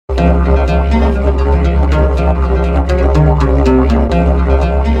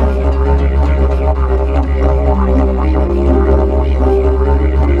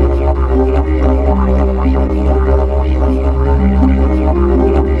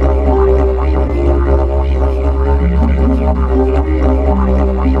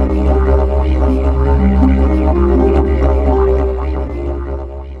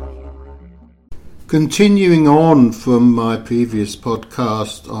Continuing on from my previous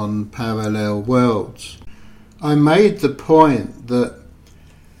podcast on parallel worlds, I made the point that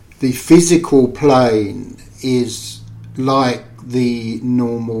the physical plane is like the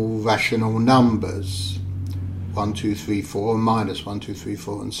normal rational numbers, 1, 2, 3, 4, minus 1, 2, 3,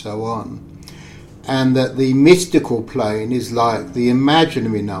 4, and so on. And that the mystical plane is like the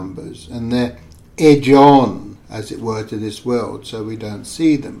imaginary numbers, and they're edge on, as it were, to this world, so we don't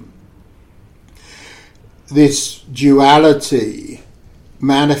see them. This duality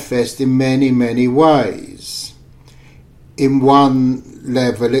manifests in many, many ways. In one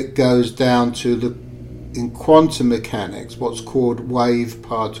level, it goes down to in quantum mechanics, what's called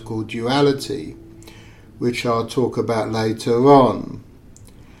wave-particle duality, which I'll talk about later on.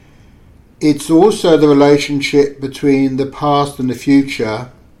 It's also the relationship between the past and the future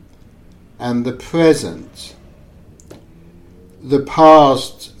and the present. The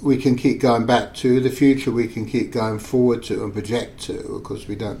past we can keep going back to, the future we can keep going forward to and project to. Of course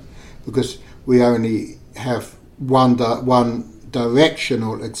we don't, because we only have one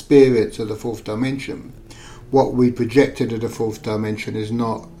directional experience of the fourth dimension. What we projected to the fourth dimension is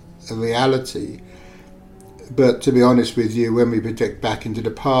not a reality. But to be honest with you, when we project back into the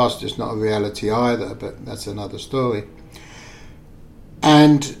past, it's not a reality either, but that's another story.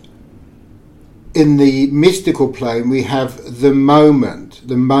 And in the mystical plane, we have the moment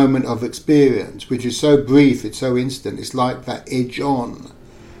of experience, which is so brief, it's so instant. It's like that edge on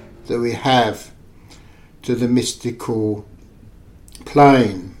that we have to the mystical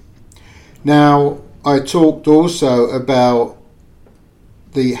plane. Now, I talked also about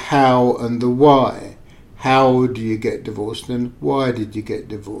the how and the why. How do you get divorced and why did you get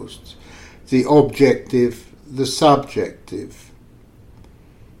divorced? The objective, the subjective.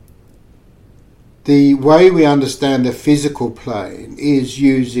 The way we understand the physical plane is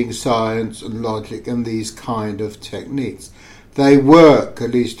using science and logic and these kind of techniques. They work,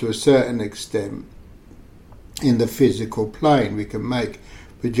 at least to a certain extent, in the physical plane. We can make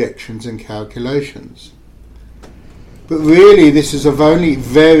projections and calculations. But really, this is of only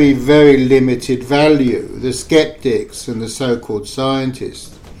very, very limited value. The skeptics and the so-called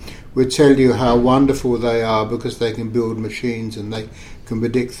scientists would tell you how wonderful they are because they can build machines and they can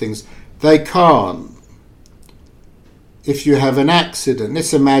predict things. They can't. If you have an accident,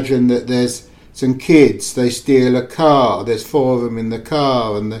 let's imagine that there's some kids, they steal a car, there's 4 of them in the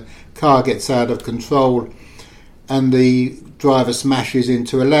car, and the car gets out of control and the driver smashes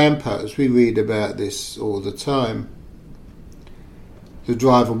into a lamppost. We read about this all the time. The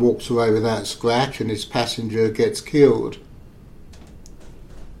driver walks away without scratch and his passenger gets killed.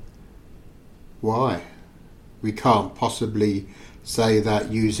 Why? We can't possibly say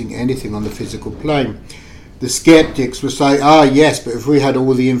that using anything on the physical plane. The skeptics will say, yes, but if we had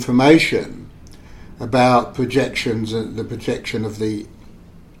all the information about projections and the projection of the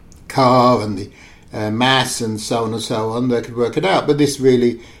car and the mass and so on, they could work it out. But this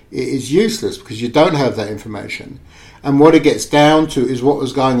really is useless because you don't have that information. And what it gets down to is what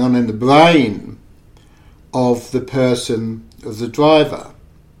was going on in the brain of the person, of the driver.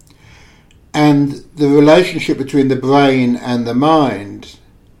 And the relationship between the brain and the mind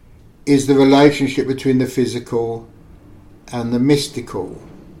is the relationship between the physical and the mystical.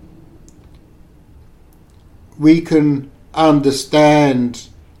 We can understand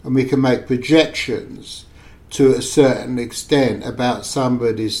and we can make projections to a certain extent about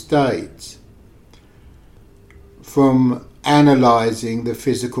somebody's state from analysing the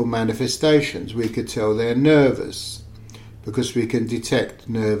physical manifestations. We could tell they're nervous because we can detect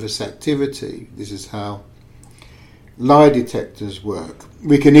nervous activity. This is how lie detectors work.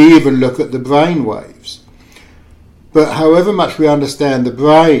 We can even look at the brain waves. But however much we understand the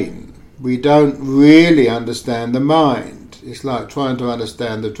brain, we don't really understand the mind. It's like trying to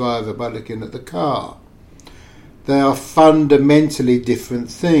understand the driver by looking at the car. They are fundamentally different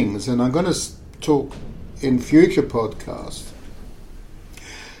things. And I'm going to talk in future podcasts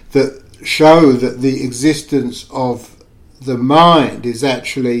that show that the existence of the mind is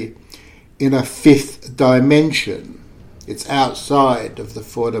actually in a 5th dimension. It's outside of the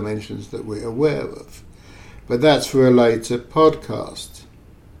 4 dimensions that we're aware of. But that's for a later podcast.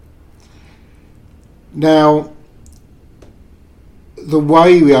 Now, the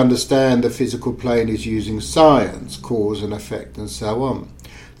way we understand the physical plane is using science, cause and effect, and so on.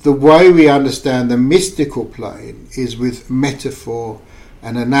 The way we understand the mystical plane is with metaphor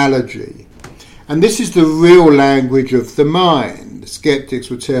and analogy. And this is the real language of the mind. Skeptics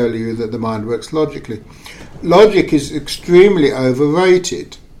will tell you that the mind works logically. Logic is extremely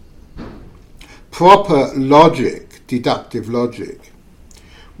overrated. Proper logic, deductive logic,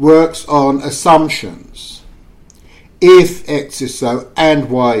 works on assumptions. If X is so and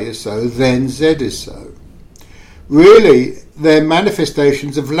Y is so, then Z is so. Really, they're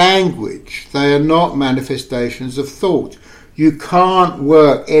manifestations of language. They are not manifestations of thought. You can't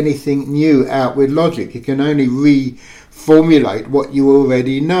work anything new out with logic. You can only reformulate what you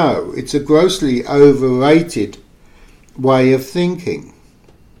already know. It's a grossly overrated way of thinking.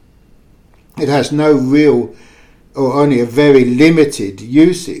 It has no real or only a very limited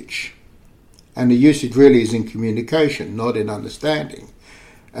usage. And the usage really is in communication, not in understanding.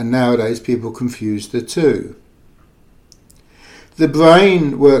 And nowadays people confuse the two. The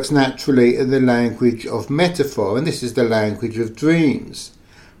brain works naturally in the language of metaphor, and this is the language of dreams.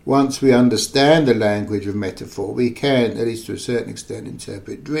 Once we understand the language of metaphor, we can, at least to a certain extent,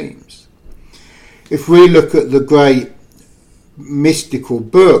 interpret dreams. If we look at the great mystical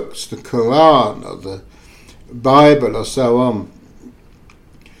books, the Quran or the Bible or so on,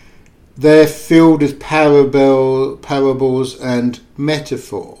 they're filled with parables and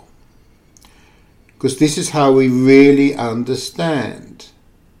metaphor. Because this is how we really understand.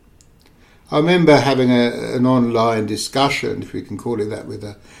 I remember having an online discussion, if we can call it that, with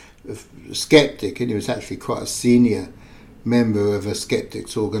a skeptic, and he was actually quite a senior member of a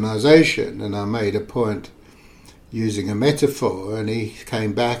skeptics organisation, and I made a point using a metaphor, and he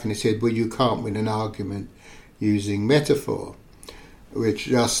came back and he said, well, you can't win an argument using metaphor, which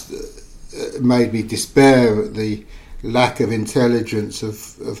just made me despair at the lack of intelligence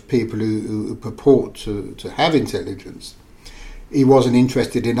of people who purport to have intelligence. He wasn't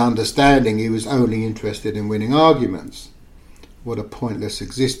interested in understanding, he was only interested in winning arguments. What a pointless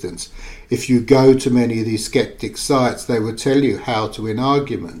existence. If you go to many of these skeptic sites, they will tell you how to win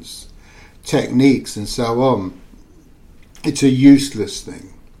arguments, techniques and so on. It's a useless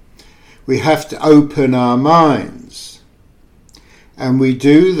thing. We have to open our minds, and we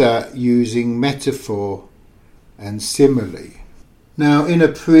do that using metaphor and simile. Now, in a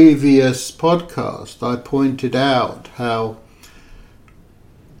previous podcast, I pointed out how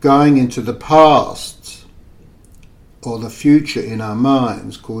going into the past or the future in our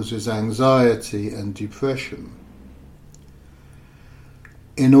minds causes anxiety and depression.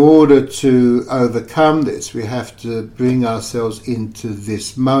 In order to overcome this, we have to bring ourselves into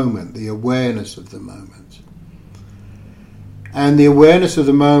this moment, the awareness of the moment. And the awareness of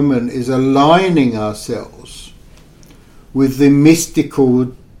the moment is aligning ourselves with the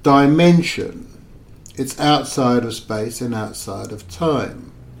mystical dimension. It's outside of space and outside of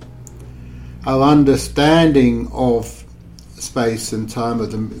time. Our understanding of space and time,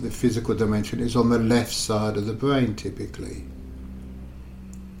 of the physical dimension, is on the left side of the brain typically.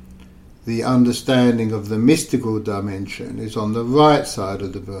 The understanding of the mystical dimension is on the right side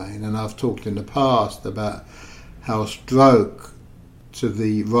of the brain, and I've talked in the past about how stroke to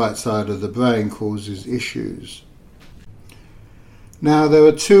the right side of the brain causes issues. Now, there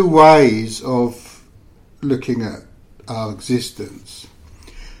are two ways of looking at our existence,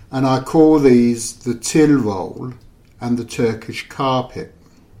 and I call these the till roll and the Turkish carpet,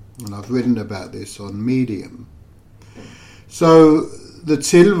 and I've written about this on Medium. So the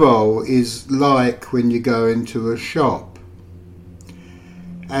till roll is like when you go into a shop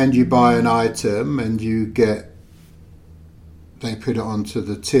and you buy an item and they put it onto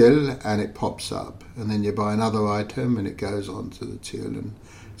the till and it pops up, and then you buy another item and it goes onto the till, and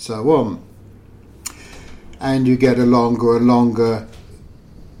so on. And you get a longer and longer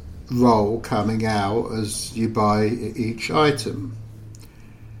roll coming out as you buy each item.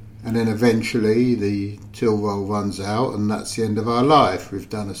 And then eventually the till roll runs out, and that's the end of our life. We've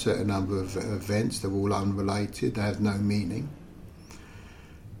done a certain number of events, they're all unrelated, they have no meaning.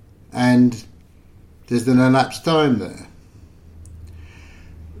 And there's an elapsed time there.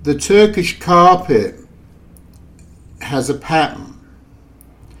 The Turkish carpet has a pattern.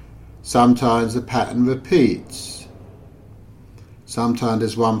 Sometimes the pattern repeats. Sometimes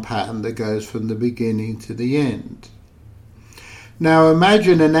there's one pattern that goes from the beginning to the end. Now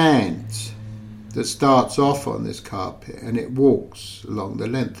imagine an ant that starts off on this carpet and it walks along the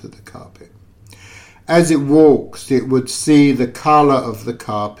length of the carpet. As it walks, it would see the colour of the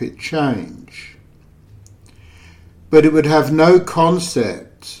carpet change. But it would have no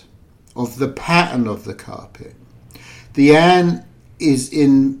concept of the pattern of the carpet. The ant is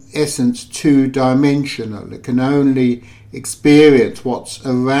in essence two-dimensional. It can only experience what's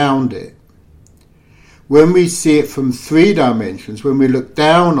around it. When we see it from three dimensions, when we look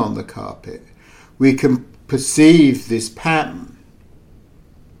down on the carpet, we can perceive this pattern.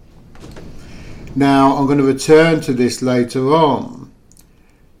 Now, I'm going to return to this later on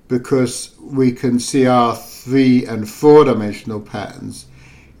because we can see our 3 and 4 dimensional patterns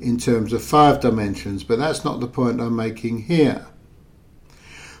in terms of 5 dimensions, but that's not the point I'm making here.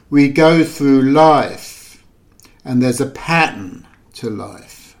 We go through life and there's a pattern to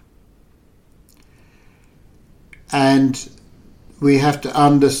life. And we have to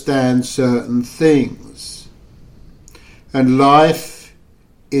understand certain things. And life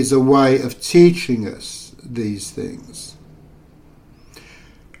is a way of teaching us these things.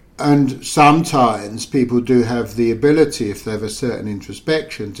 And sometimes people do have the ability, if they have a certain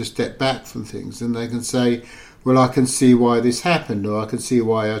introspection, to step back from things, and they can say, well, I can see why this happened, or I can see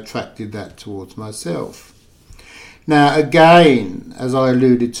why I attracted that towards myself. Now, again, as I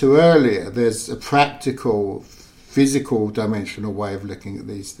alluded to earlier, there's a practical, physical, dimensional way of looking at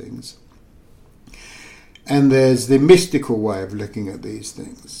these things. And there's the mystical way of looking at these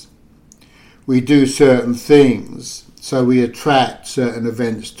things. We do certain things, so we attract certain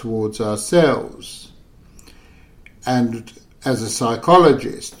events towards ourselves. And as a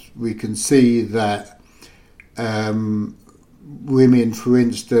psychologist, we can see that women, for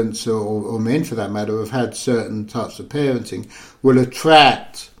instance, or men for that matter, who have had certain types of parenting, will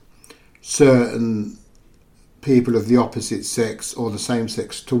attract certain people of the opposite sex or the same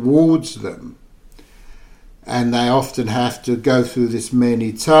sex towards them. And they often have to go through this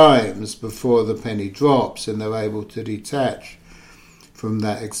many times before the penny drops and they're able to detach from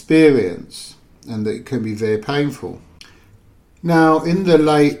that experience. And it can be very painful. Now, in the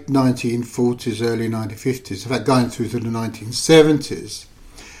late 1940s, early 1950s, in fact going through to the 1970s,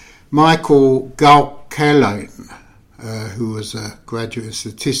 Michael Gauquelin, who was a graduate of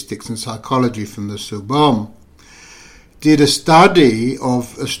statistics and psychology from the Sorbonne, did a study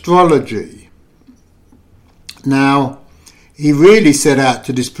of astrology. Now, he really set out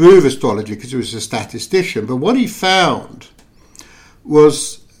to disprove astrology because he was a statistician, but what he found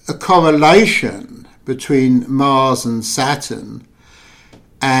was a correlation between Mars and Saturn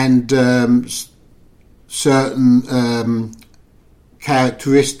and certain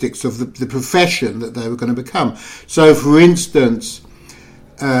characteristics of the profession that they were going to become. So, for instance,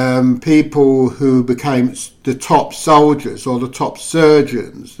 people who became the top soldiers or the top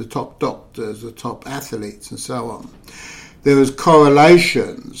surgeons, the top doctors, the top athletes and so on, there was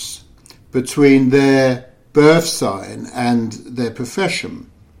correlations between their birth sign and their profession.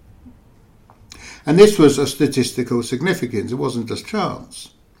 And this was of statistical significance, it wasn't just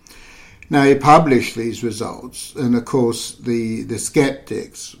chance. Now, he published these results, and of course the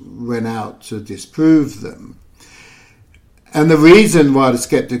skeptics went out to disprove them. And the reason why the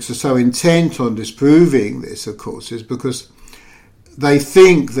skeptics are so intent on disproving this, of course, is because they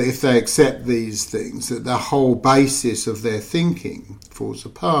think that if they accept these things, that the whole basis of their thinking falls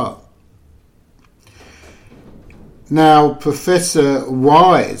apart. Now, Professor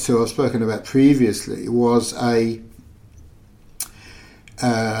Wise, who I've spoken about previously, was a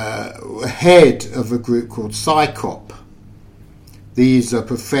head of a group called PSYCOP. These are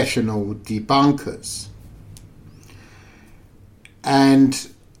professional debunkers. And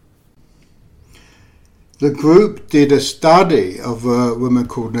the group did a study of a woman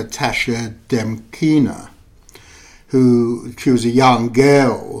called Natasha Demkina, she was a young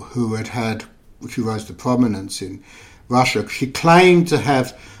girl who she rose to prominence in Russia. She claimed to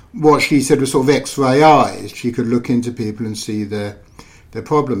have what she said was sort of X-ray eyes. She could look into people and see their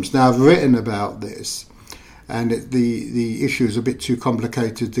problems. Now, I've written about this, and the issue is a bit too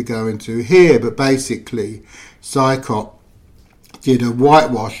complicated to go into here, but basically, PSYCOP did a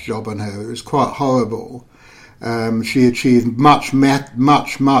whitewash job on her. It was quite horrible. She achieved much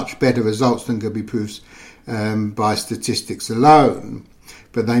better results than could be proved by statistics alone.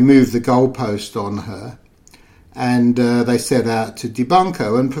 But they moved the goalpost on her, and they set out to debunk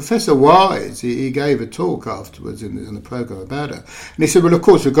her. And Professor Wise, he gave a talk afterwards in the programme about her. And he said, well, of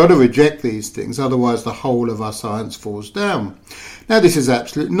course, we've got to reject these things, otherwise the whole of our science falls down. Now, this is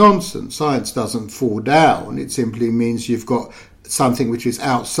absolute nonsense. Science doesn't fall down. It simply means you've got something which is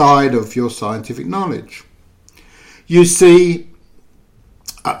outside of your scientific knowledge. You see,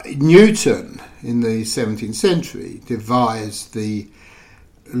 Newton, in the 17th century, devised the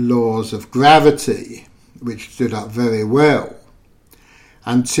laws of gravity, which stood up very well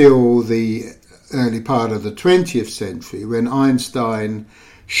until the early part of the 20th century, when Einstein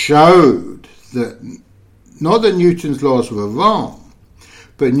showed that not that Newton's laws were wrong,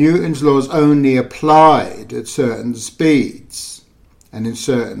 but Newton's laws only applied at certain speeds and in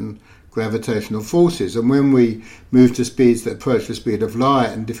certain gravitational forces. And when we move to speeds that approach the speed of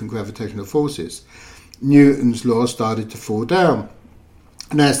light and different gravitational forces, Newton's laws started to fall down.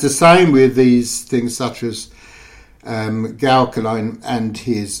 Now it's the same with these things such as Gauquelin and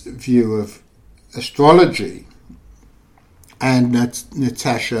his view of astrology, and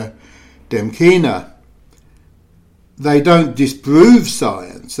Natasha Demkina. They don't disprove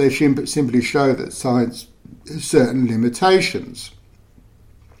science, they simply show that science has certain limitations.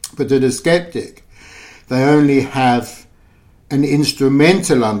 But to the skeptic, they only have an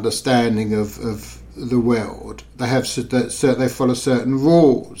instrumental understanding of the world. They follow certain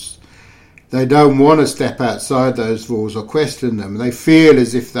rules. They don't want to step outside those rules or question them. They feel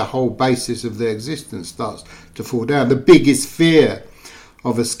as if the whole basis of their existence starts to fall down. The biggest fear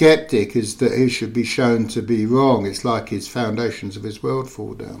of a skeptic is that he should be shown to be wrong. It's like his foundations of his world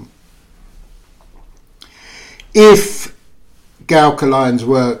fall down. If Gauquelin's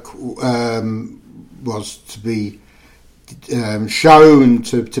work was to be shown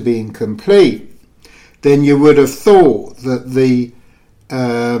to be incomplete, then you would have thought that the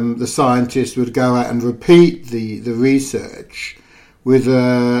scientists would go out and repeat the research with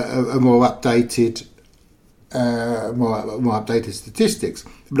a more updated statistics.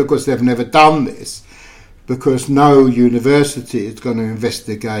 But of course they've never done this, because no university is going to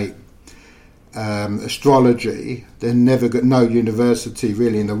investigate astrology. No university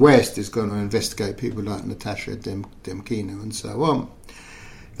really in the West is going to investigate people like Natasha Demkina and so on.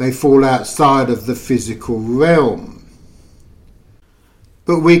 They fall outside of the physical realm.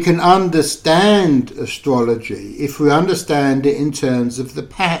 But we can understand astrology if we understand it in terms of the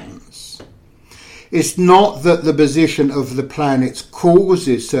patterns. It's not that the position of the planets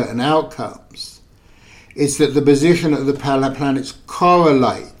causes certain outcomes. It's that the position of the planets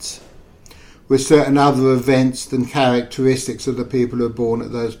correlates with certain other events and characteristics of the people who are born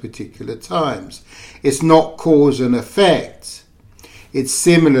at those particular times. It's not cause and effect. It's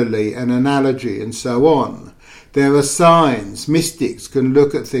similarly an analogy and so on. There are signs. Mystics can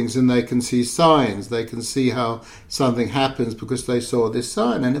look at things and they can see signs. They can see how something happens because they saw this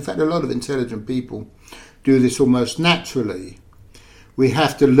sign. And in fact, a lot of intelligent people do this almost naturally. We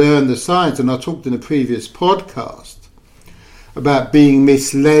have to learn the signs. And I talked in a previous podcast about being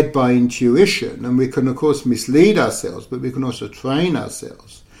misled by intuition. And we can, of course, mislead ourselves, but we can also train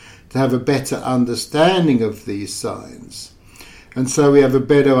ourselves to have a better understanding of these signs. And so we have a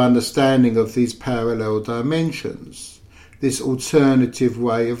better understanding of these parallel dimensions, this alternative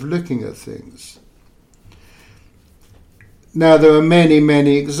way of looking at things. Now, there are many,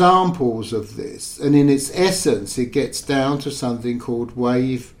 many examples of this, and in its essence, it gets down to something called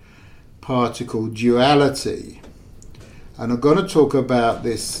wave-particle duality. And I'm going to talk about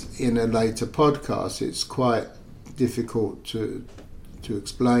this in a later podcast. It's quite difficult to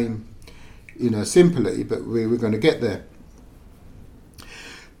explain, simply, but we're going to get there.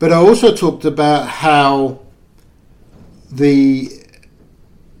 But I also talked about how the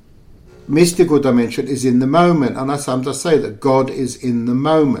mystical dimension is in the moment, and I sometimes say that God is in the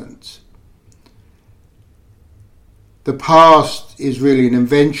moment. The past is really an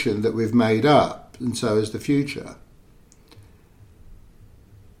invention that we've made up, and so is the future.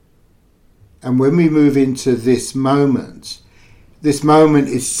 And when we move into this moment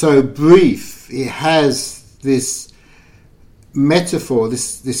is so brief. It has this metaphor,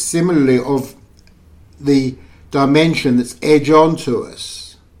 this simile of the dimension that's edge on to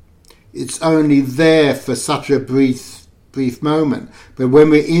us. It's only there for such a brief moment. But when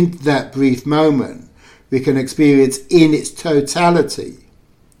we're in that brief moment, we can experience in its totality,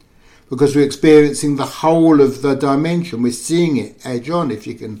 because we're experiencing the whole of the dimension. We're seeing it edge on, if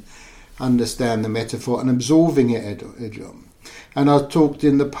you can understand the metaphor, and absorbing it edge on. And I talked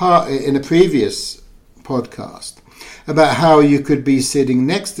in a previous podcast about how you could be sitting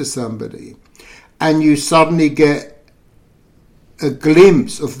next to somebody and you suddenly get a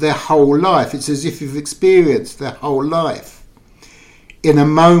glimpse of their whole life. It's as if you've experienced their whole life in a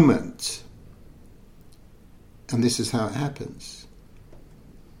moment. And this is how it happens.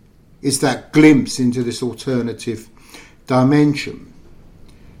 It's that glimpse into this alternative dimension,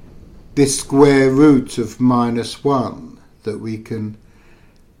 this square root of -1 that we can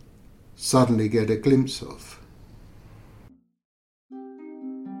suddenly get a glimpse of.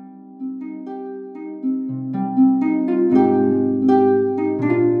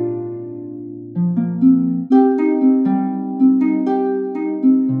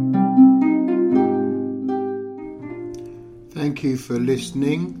 Thank you for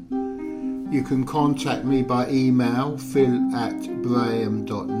listening, You can contact me by email,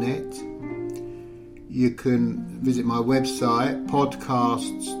 phil@braham.net. You can visit my website,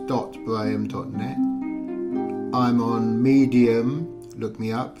 podcasts.braham.net. I'm on Medium, look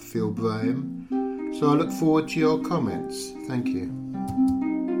me up, Phil Braham. So I look forward to your comments. Thank you.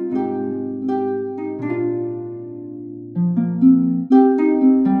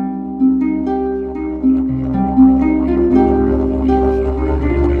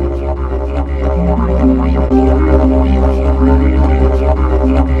 Thank you.